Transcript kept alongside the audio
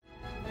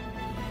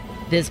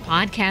This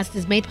podcast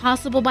is made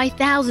possible by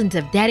thousands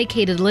of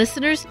dedicated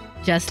listeners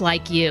just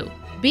like you.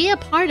 Be a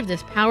part of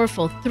this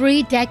powerful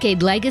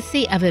 3-decade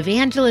legacy of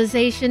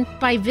evangelization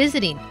by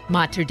visiting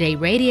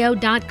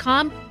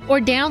materdeiradio.com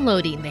or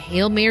downloading the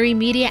Hail Mary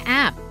Media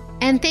app.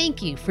 And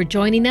thank you for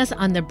joining us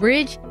on the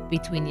bridge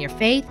between your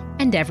faith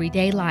and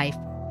everyday life.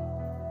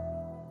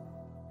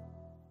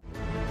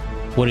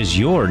 What is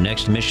your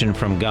next mission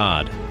from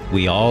God?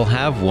 We all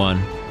have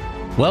one.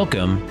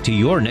 Welcome to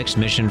Your Next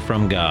Mission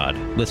from God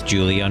with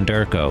Julie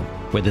Underko,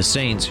 where the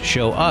saints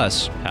show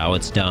us how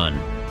it's done.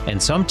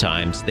 And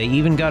sometimes they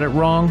even got it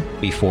wrong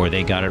before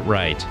they got it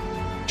right.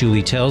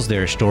 Julie tells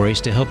their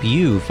stories to help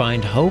you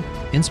find hope,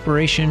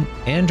 inspiration,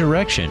 and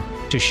direction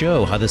to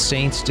show how the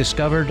saints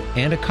discovered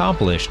and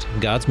accomplished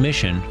God's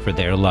mission for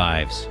their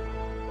lives.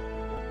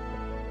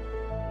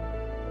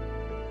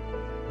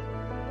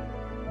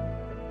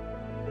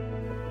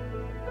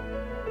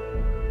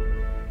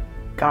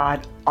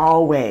 God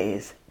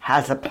always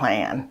has a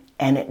plan,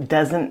 and it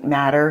doesn't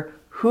matter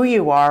who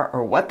you are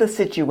or what the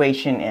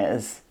situation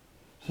is.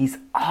 He's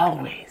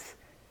always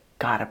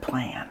got a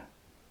plan.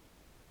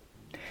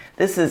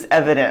 This is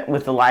evident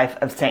with the life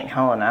of St.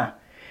 Helena.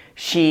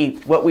 She,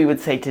 what we would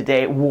say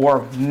today,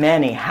 wore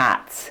many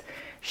hats.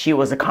 She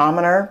was a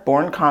commoner,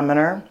 born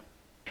commoner.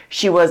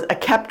 She was a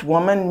kept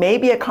woman,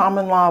 maybe a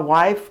common law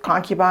wife,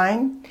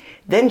 concubine.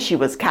 Then she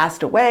was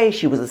cast away.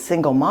 She was a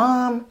single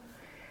mom.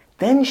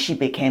 Then she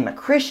became a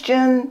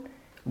Christian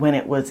when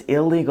it was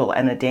illegal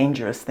and a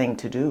dangerous thing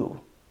to do.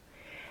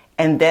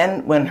 And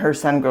then when her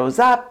son grows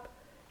up,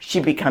 she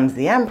becomes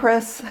the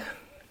empress.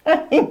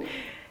 And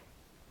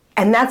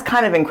that's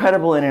kind of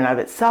incredible in and of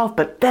itself,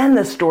 but then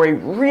the story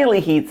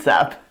really heats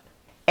up.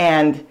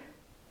 And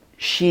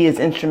she is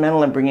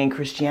instrumental in bringing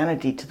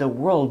Christianity to the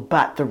world,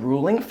 but the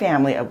ruling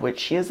family of which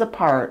she is a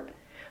part,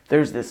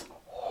 there's this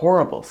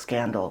horrible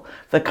scandal,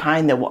 the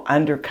kind that will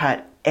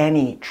undercut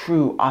any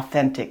true,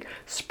 authentic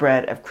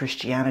spread of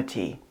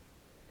Christianity.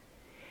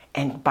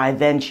 And by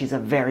then she's a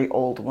very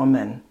old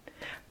woman.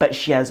 But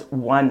she has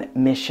one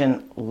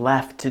mission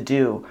left to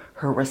do,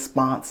 her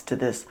response to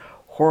this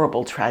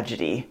horrible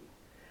tragedy.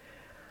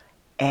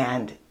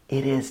 And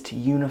it is to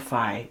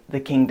unify the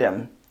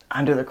kingdom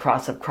under the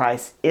cross of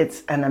Christ.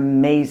 It's an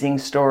amazing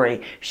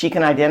story. She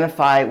can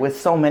identify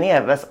with so many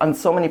of us on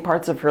so many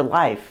parts of her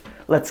life.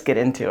 Let's get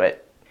into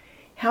it.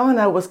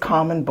 Helena was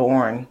common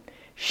born.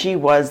 She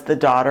was the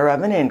daughter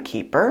of an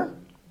innkeeper.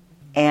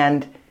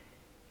 And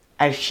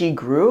as she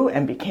grew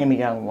and became a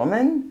young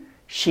woman,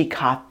 she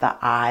caught the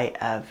eye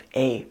of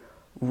a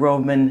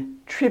Roman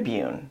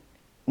tribune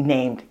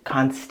named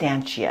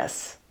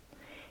Constantius.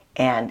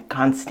 And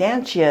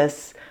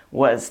Constantius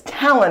was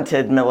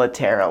talented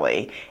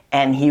militarily,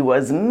 and he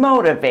was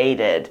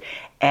motivated,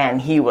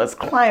 and he was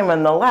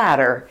climbing the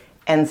ladder,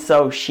 and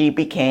so she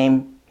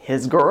became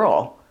his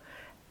girl.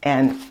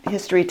 And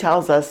history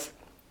tells us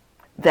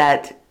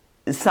that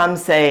some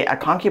say a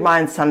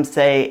concubine, some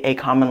say a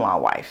common law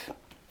wife.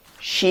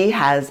 She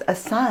has a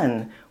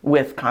son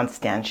with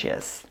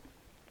Constantius,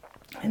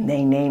 and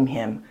they name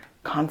him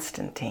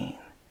Constantine.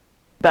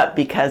 But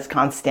because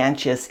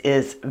Constantius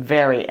is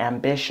very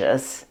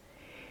ambitious,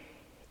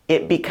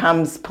 it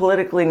becomes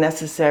politically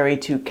necessary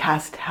to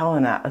cast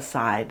Helena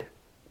aside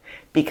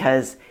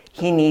because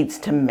he needs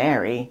to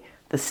marry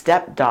the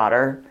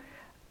stepdaughter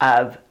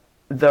of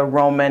the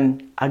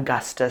Roman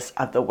Augustus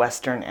of the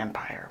Western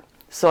Empire.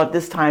 So at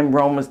this time,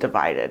 Rome was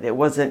divided. It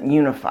wasn't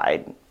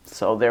unified.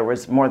 So there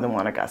was more than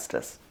one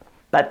Augustus.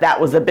 But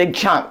that was a big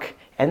chunk,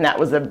 and that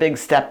was a big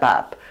step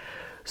up.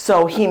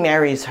 So he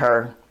marries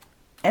her,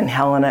 and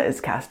Helena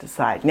is cast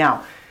aside.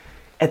 Now,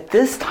 at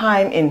this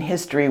time in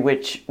history,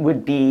 which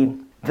would be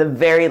the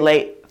very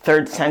late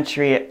 3rd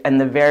century and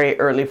the very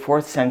early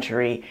 4th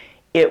century,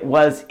 it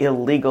was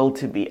illegal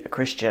to be a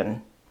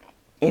Christian.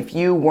 If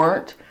you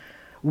weren't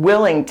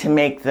willing to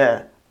make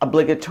the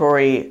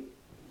obligatory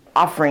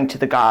offering to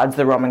the gods,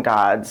 the Roman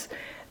gods,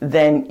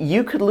 then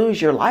you could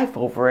lose your life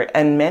over it,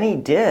 and many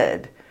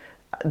did.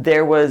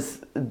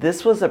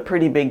 This was a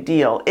pretty big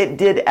deal. It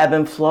did ebb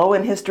and flow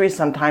in history.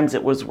 Sometimes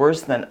it was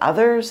worse than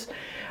others,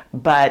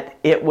 but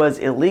it was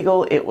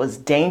illegal. It was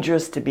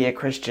dangerous to be a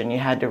Christian. You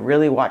had to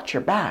really watch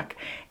your back.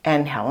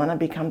 And Helena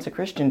becomes a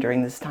Christian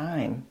during this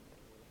time.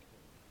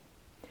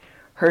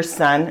 Her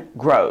son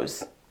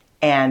grows,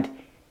 and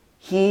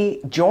he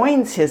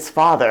joins his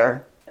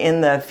father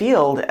in the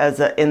field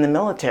in the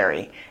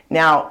military.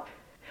 Now,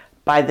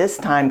 by this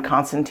time,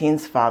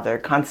 Constantine's father,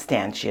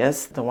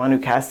 Constantius, the one who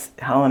casts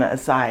Helena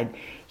aside,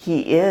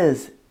 he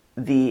is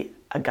the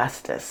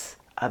Augustus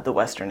of the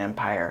Western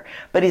Empire.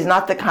 But he's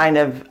not the kind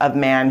of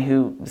man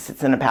who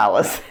sits in a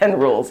palace and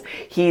rules.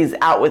 He's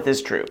out with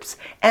his troops.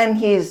 And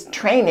he's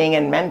training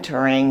and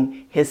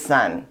mentoring his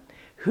son,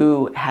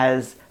 who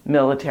has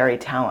military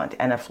talent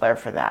and a flair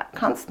for that,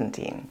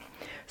 Constantine.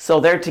 So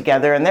they're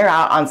together and they're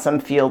out on some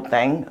field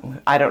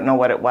thing. I don't know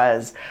what it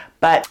was.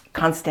 But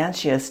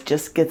Constantius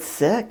just gets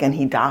sick and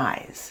he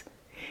dies.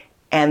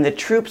 And the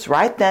troops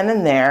right then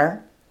and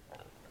there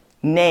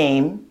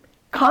name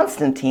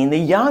Constantine, the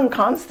young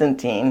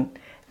Constantine,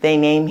 they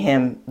name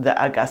him the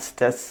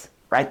Augustus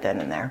right then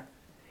and there.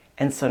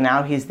 And so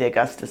now he's the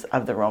Augustus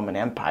of the Roman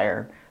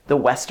Empire, the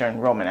Western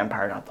Roman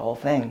Empire, not the whole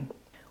thing.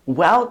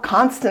 Well,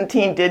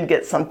 Constantine did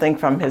get something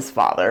from his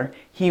father.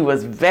 He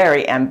was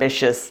very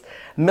ambitious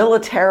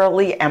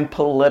militarily and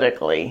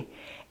politically.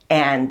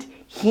 And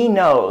he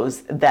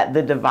knows that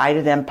the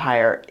divided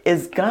empire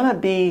is going to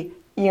be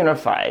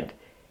unified.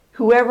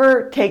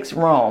 Whoever takes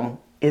Rome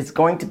is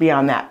going to be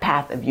on that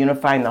path of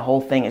unifying the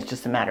whole thing. It's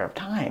just a matter of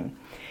time.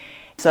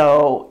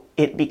 So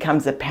it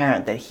becomes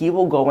apparent that he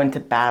will go into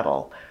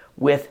battle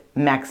with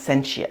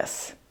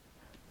Maxentius,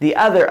 the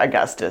other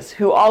Augustus,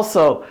 who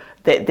also,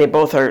 they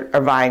both are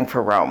vying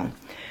for Rome.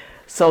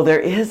 So there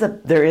is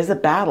a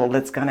battle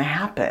that's going to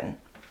happen.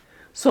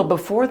 So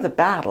before the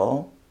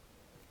battle,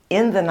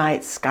 in the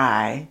night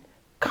sky,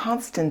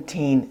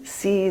 Constantine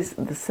sees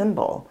the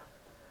symbol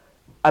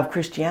of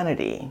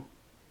Christianity.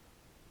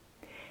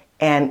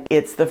 And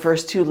it's the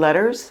first two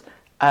letters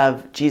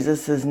of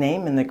Jesus'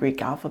 name in the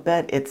Greek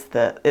alphabet.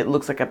 It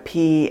looks like a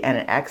P and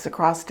an X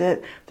across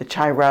it, the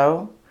Chi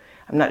Rho.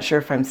 I'm not sure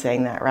if I'm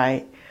saying that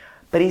right.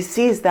 But he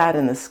sees that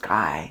in the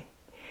sky.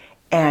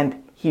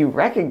 And he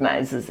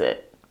recognizes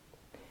it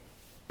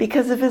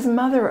because of his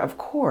mother, of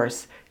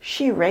course.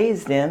 She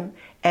raised him.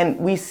 And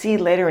we see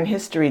later in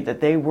history that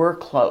they were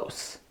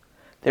close.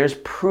 There's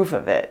proof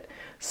of it.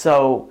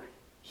 So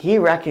he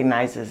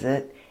recognizes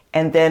it.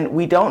 And then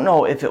we don't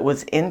know if it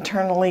was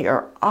internally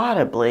or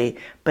audibly,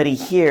 but he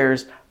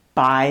hears,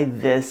 by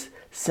this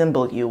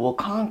symbol you will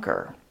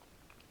conquer.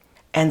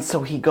 And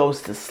so he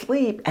goes to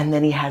sleep, and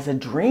then he has a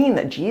dream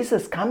that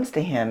Jesus comes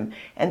to him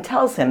and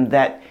tells him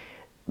that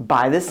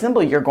by this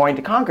symbol you're going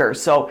to conquer.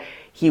 So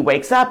he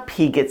wakes up,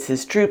 he gets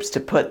his troops to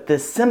put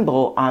this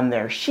symbol on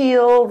their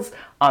shields,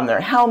 on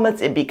their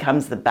helmets. It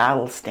becomes the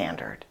battle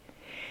standard.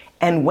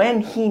 And when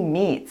he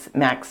meets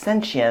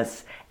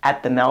Maxentius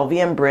at the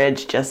Milvian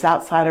Bridge just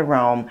outside of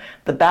Rome,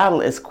 the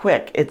battle is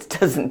quick. It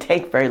doesn't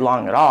take very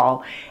long at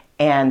all.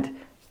 And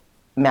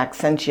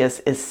Maxentius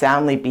is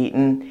soundly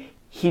beaten.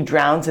 He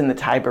drowns in the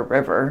Tiber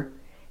River,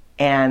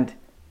 and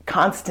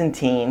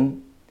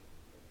Constantine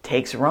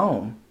takes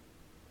Rome.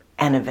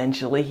 And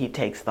eventually he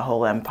takes the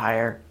whole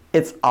empire.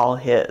 It's all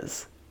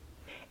his.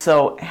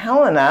 So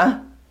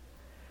Helena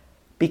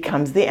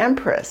becomes the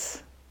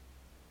empress.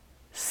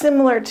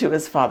 Similar to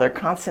his father,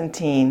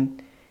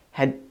 Constantine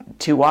had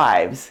two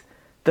wives.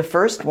 The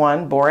first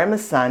one bore him a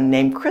son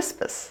named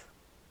Crispus.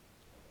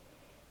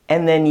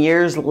 And then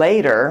years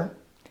later,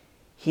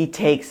 he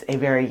takes a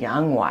very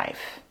young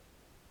wife.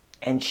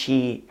 And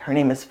her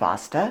name is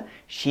Fausta.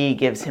 She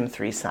gives him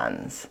 3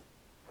 sons.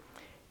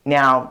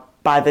 Now,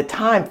 by the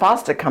time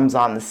Fausta comes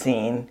on the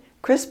scene,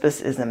 Crispus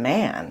is a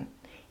man,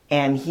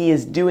 and he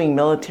is doing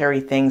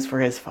military things for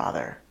his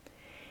father.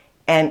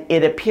 And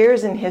it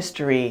appears in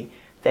history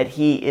that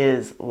he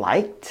is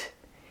liked,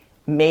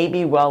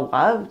 maybe well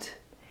loved,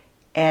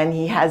 and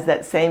he has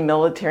that same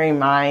military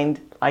mind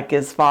like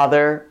his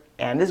father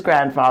and his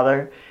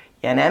grandfather,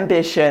 and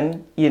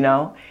ambition,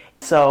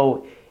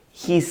 So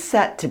he's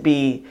set to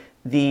be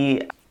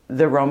the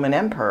Roman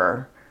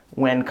emperor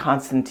when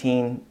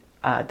Constantine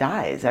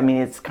dies. I mean,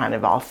 it's kind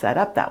of all set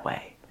up that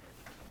way.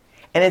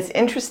 And it's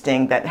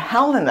interesting that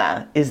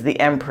Helena is the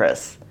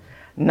empress,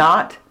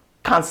 not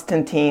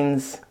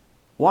Constantine's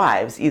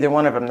wives, either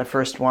one of them, the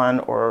first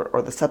one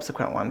or the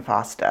subsequent one,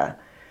 Fausta.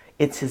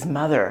 It's his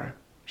mother.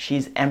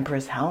 She's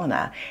Empress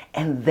Helena.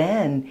 And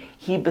then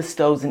he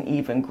bestows an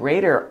even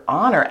greater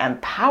honor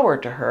and power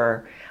to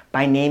her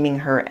by naming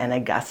her an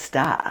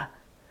Augusta.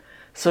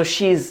 So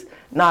she's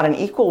not an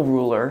equal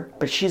ruler,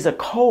 but she's a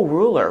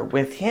co-ruler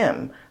with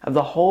him of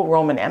the whole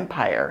Roman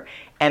Empire.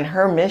 And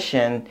her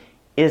mission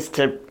is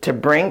to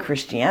bring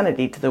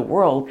Christianity to the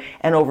world.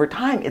 And over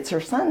time, it's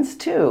her sons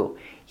too.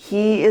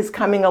 He is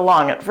coming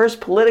along. At first,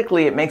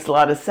 politically, it makes a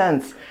lot of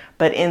sense.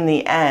 But in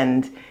the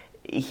end,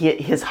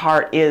 his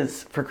heart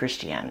is for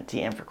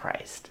Christianity and for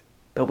Christ.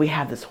 But we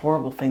have this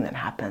horrible thing that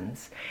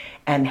happens.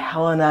 And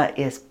Helena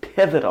is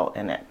pivotal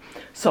in it.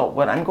 So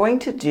what I'm going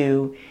to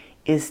do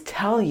is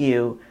tell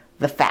you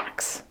the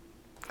facts.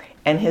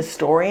 And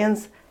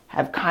historians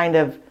have kind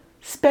of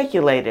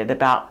speculated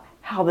about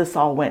how this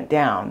all went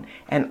down.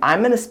 And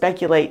I'm going to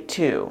speculate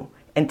too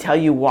and tell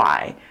you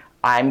why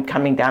I'm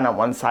coming down on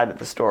one side of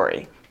the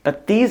story.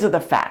 But these are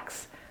the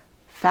facts.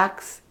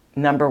 Facts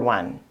number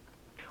 1.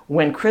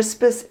 When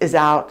Crispus is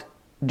out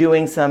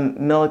doing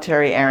some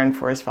military errand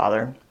for his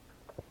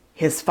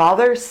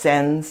father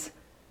sends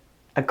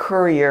a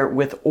courier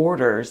with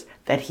orders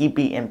that he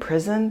be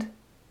imprisoned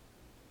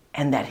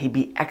and that he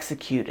be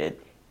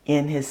executed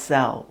in his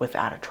cell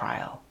without a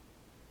trial.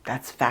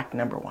 That's fact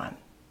number 1.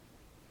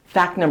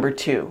 Fact number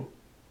 2,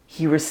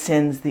 he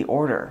rescinds the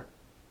order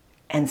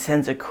and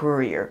sends a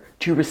courier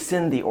to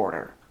rescind the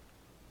order.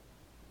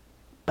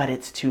 But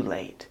it's too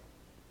late.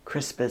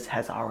 Crispus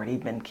has already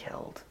been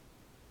killed.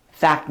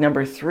 Fact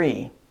number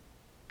 3,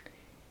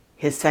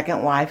 his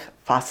second wife,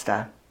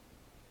 Fausta,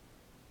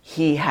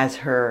 he has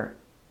her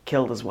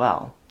killed as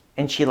well.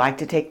 And she liked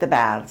to take the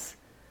baths.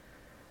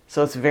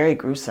 So it's very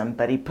gruesome,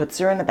 but he puts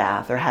her in a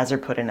bath, or has her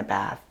put in a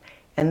bath,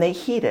 and they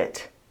heat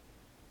it.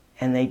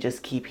 And they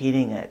just keep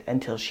heating it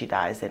until she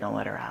dies. They don't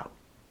let her out.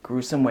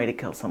 Gruesome way to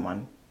kill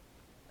someone.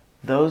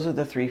 Those are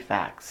the 3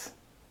 facts.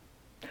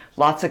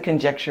 Lots of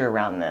conjecture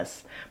around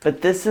this,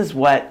 but this is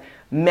what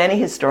many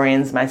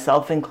historians,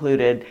 myself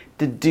included,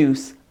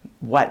 deduce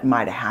what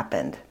might have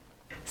happened.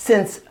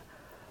 Since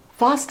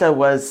Fausta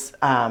was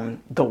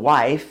the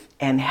wife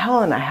and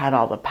Helena had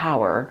all the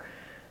power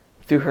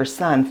through her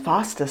son,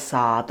 Fausta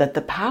saw that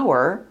the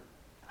power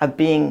of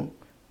being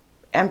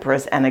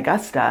Empress and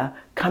Augusta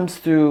comes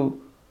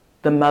through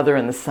the mother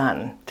and the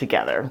son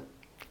together,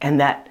 and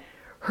that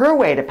her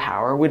way to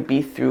power would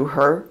be through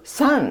her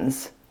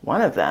sons,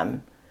 one of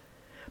them.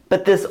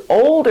 But this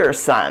older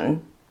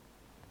son,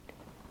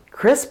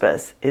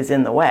 Crispus, is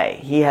in the way.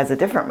 He has a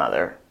different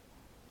mother.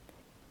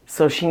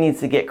 So she needs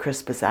to get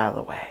Crispus out of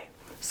the way.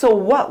 So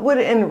what would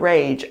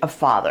enrage a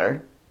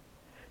father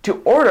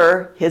to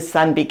order his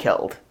son be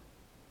killed?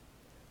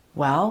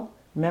 Well,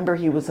 remember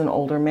he was an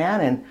older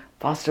man and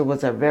Fausta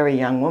was a very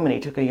young woman. He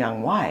took a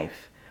young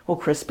wife. Well,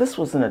 Crispus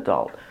was an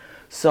adult.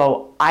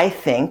 So I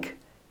think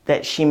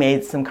that she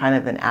made some kind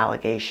of an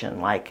allegation,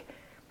 like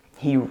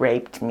he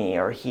raped me,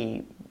 or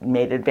he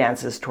made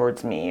advances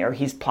towards me, or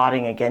he's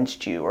plotting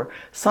against you, or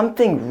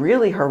something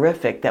really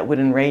horrific that would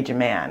enrage a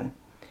man.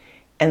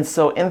 And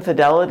so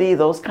infidelity,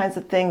 those kinds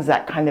of things,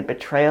 that kind of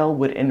betrayal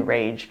would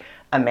enrage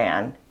a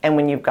man. And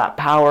when you've got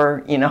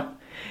power,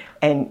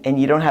 and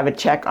you don't have a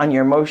check on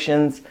your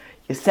emotions,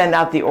 you send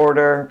out the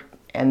order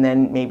and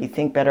then maybe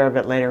think better of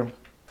it later.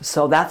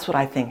 So that's what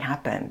I think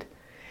happened.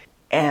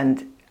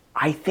 And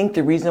I think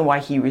the reason why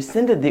he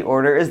rescinded the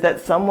order is that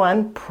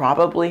someone,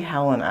 probably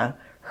Helena,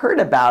 heard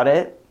about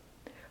it,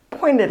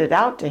 pointed it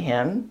out to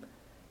him,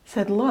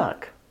 said,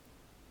 look,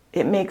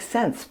 it makes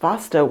sense.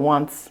 Fausta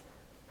wants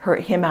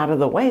him out of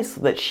the way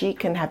so that she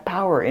can have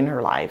power in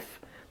her life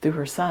through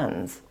her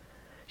sons.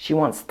 She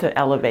wants to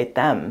elevate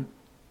them.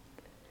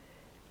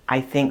 I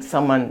think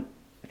someone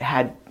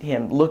had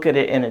him look at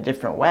it in a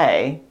different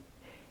way,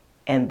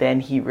 and then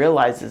he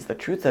realizes the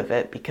truth of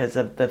it because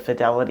of the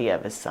fidelity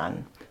of his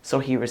son. So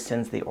he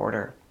rescinds the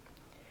order.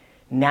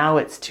 Now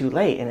it's too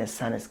late and his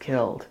son is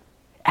killed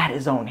at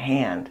his own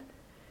hand.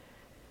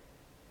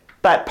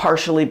 But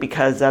partially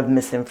because of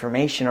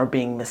misinformation or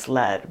being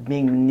misled,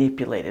 being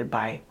manipulated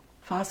by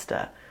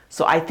Fausta.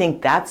 So I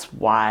think that's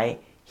why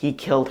he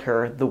killed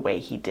her the way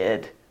he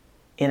did,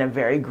 in a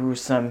very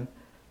gruesome,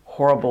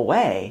 horrible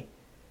way,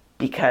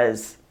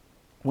 because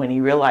when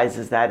he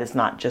realizes that, it's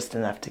not just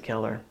enough to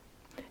kill her.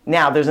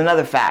 Now, there's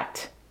another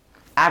fact.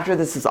 After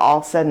this is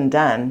all said and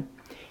done,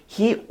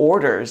 he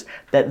orders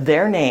that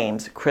their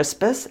names,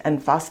 Crispus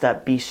and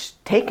Fausta, be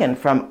taken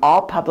from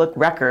all public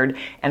record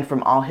and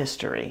from all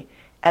history,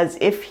 as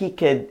if he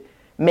could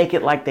make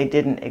it like they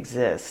didn't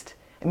exist.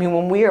 I mean,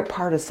 when we are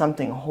part of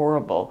something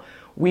horrible,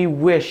 we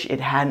wish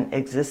it hadn't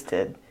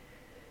existed.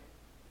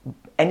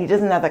 And he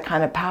doesn't have that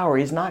kind of power.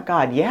 He's not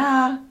God.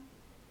 Yeah,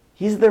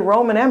 he's the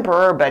Roman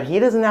emperor, but he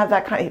doesn't have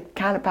that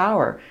kind of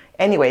power.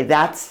 Anyway,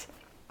 that's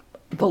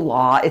the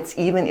law. It's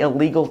even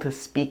illegal to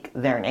speak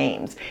their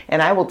names. And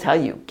I will tell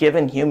you,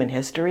 given human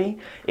history,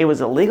 it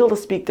was illegal to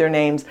speak their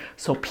names,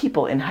 so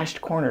people in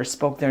hushed corners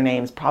spoke their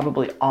names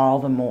probably all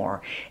the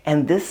more.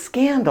 And this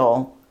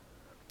scandal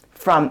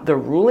from the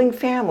ruling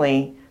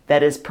family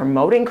that is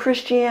promoting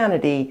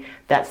Christianity,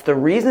 that's the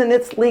reason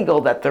it's legal,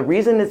 that's the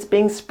reason it's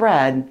being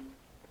spread,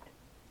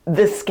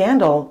 this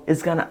scandal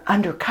is going to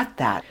undercut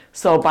that.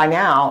 So by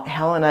now,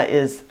 Helena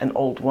is an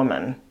old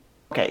woman.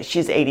 Okay,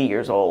 she's 80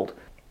 years old.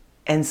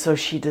 And so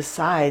she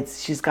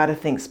decides she's got to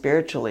think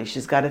spiritually.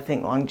 She's got to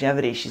think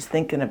longevity. She's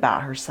thinking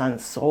about her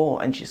son's soul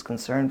and she's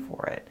concerned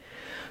for it.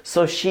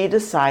 So she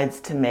decides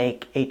to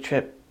make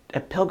a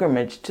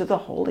pilgrimage to the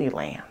Holy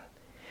Land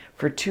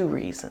for 2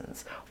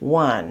 reasons.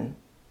 One,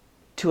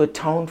 to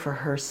atone for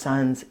her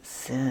son's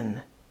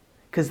sin.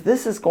 Because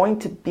this is going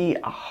to be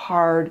a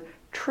hard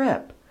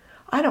trip.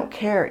 I don't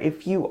care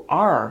if you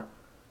are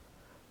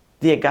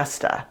the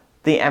Augusta,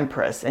 the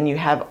Empress, and you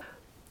have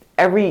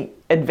every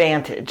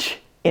advantage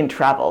in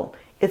travel.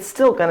 It's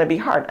still going to be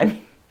hard. I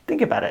mean,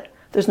 think about it.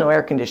 There's no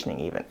air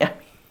conditioning even.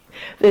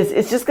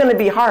 It's just going to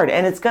be hard,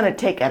 and it's going to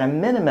take at a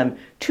minimum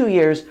 2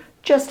 years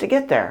just to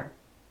get there.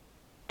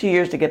 2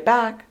 years to get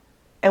back.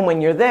 And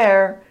when you're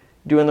there,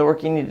 doing the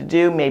work you need to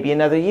do, maybe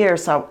another year.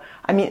 So,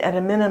 I mean, at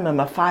a minimum,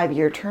 a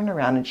 5-year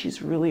turnaround, and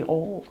she's really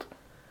old.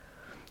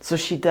 So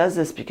she does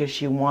this because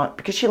she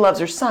loves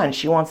her son.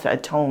 She wants to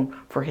atone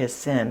for his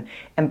sin.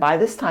 And by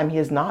this time, he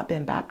has not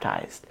been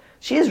baptized.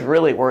 She is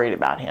really worried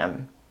about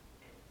him.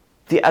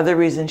 The other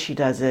reason she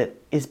does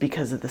it is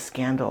because of the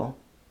scandal.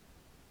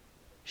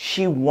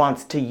 She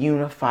wants to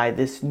unify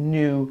this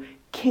new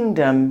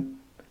kingdom,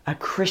 a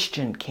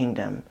Christian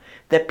kingdom,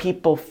 that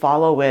people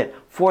follow it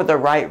for the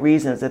right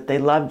reasons, that they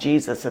love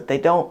Jesus, that they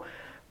don't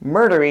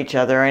murder each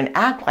other and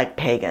act like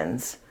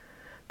pagans,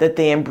 that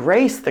they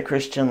embrace the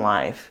Christian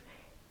life.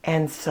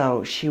 And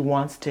so she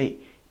wants to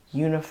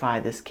unify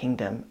this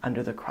kingdom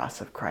under the cross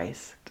of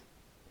Christ.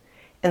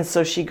 And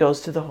so she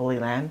goes to the Holy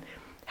Land,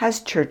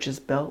 has churches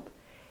built,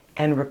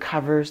 and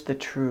recovers the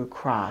true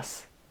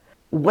cross.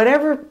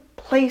 whatever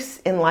place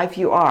in life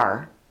you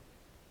are,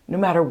 no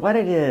matter what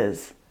it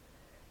is,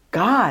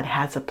 God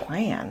has a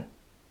plan.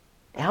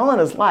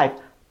 Helena's life,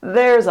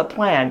 there's a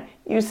plan.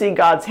 You see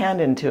God's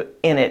hand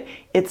in it.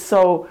 It's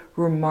so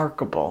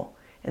remarkable.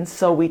 And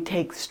so we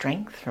take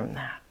strength from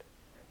that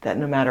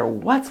no matter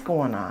what's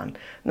going on,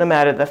 no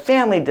matter the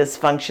family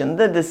dysfunction,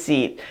 the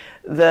deceit,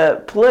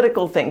 the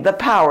political thing, the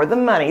power, the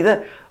money,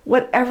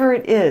 whatever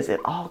it is, it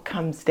all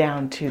comes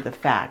down to the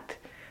fact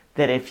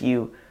that if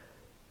you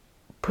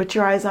put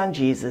your eyes on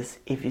Jesus,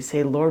 if you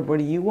say, Lord, what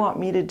do you want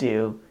me to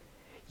do?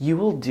 You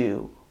will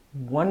do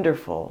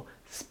wonderful,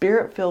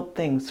 Spirit-filled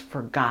things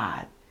for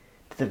God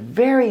to the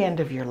very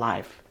end of your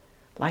life,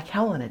 like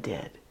Helena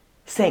did.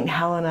 Saint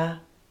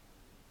Helena,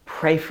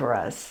 pray for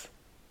us.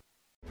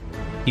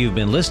 You've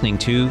been listening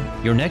to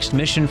Your Next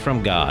Mission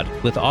from God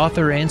with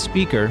author and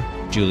speaker,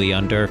 Julie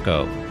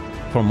Underko.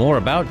 For more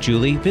about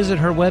Julie, visit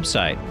her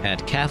website at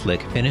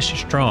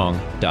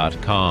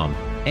CatholicFinishedStrong.com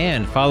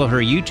and follow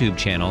her YouTube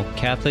channel,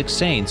 Catholic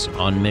Saints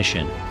on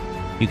Mission.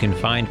 You can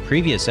find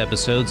previous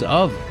episodes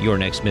of Your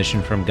Next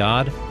Mission from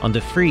God on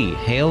the free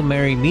Hail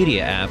Mary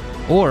Media app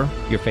or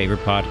your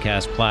favorite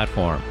podcast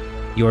platform.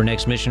 Your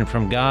Next Mission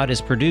from God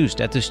is produced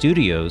at the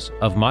studios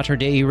of Mater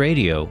Dei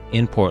Radio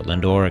in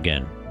Portland,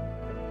 Oregon.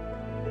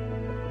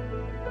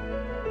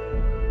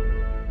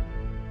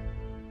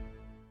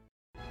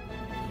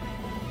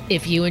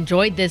 If you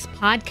enjoyed this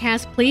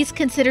podcast, please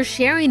consider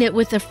sharing it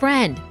with a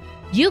friend.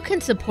 You can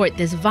support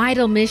this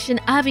vital mission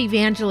of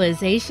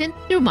evangelization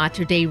through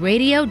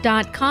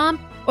materdeiradio.com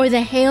or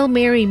the Hail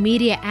Mary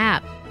Media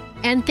app.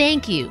 And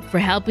thank you for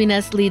helping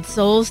us lead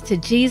souls to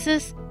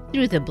Jesus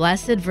through the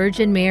Blessed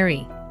Virgin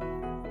Mary.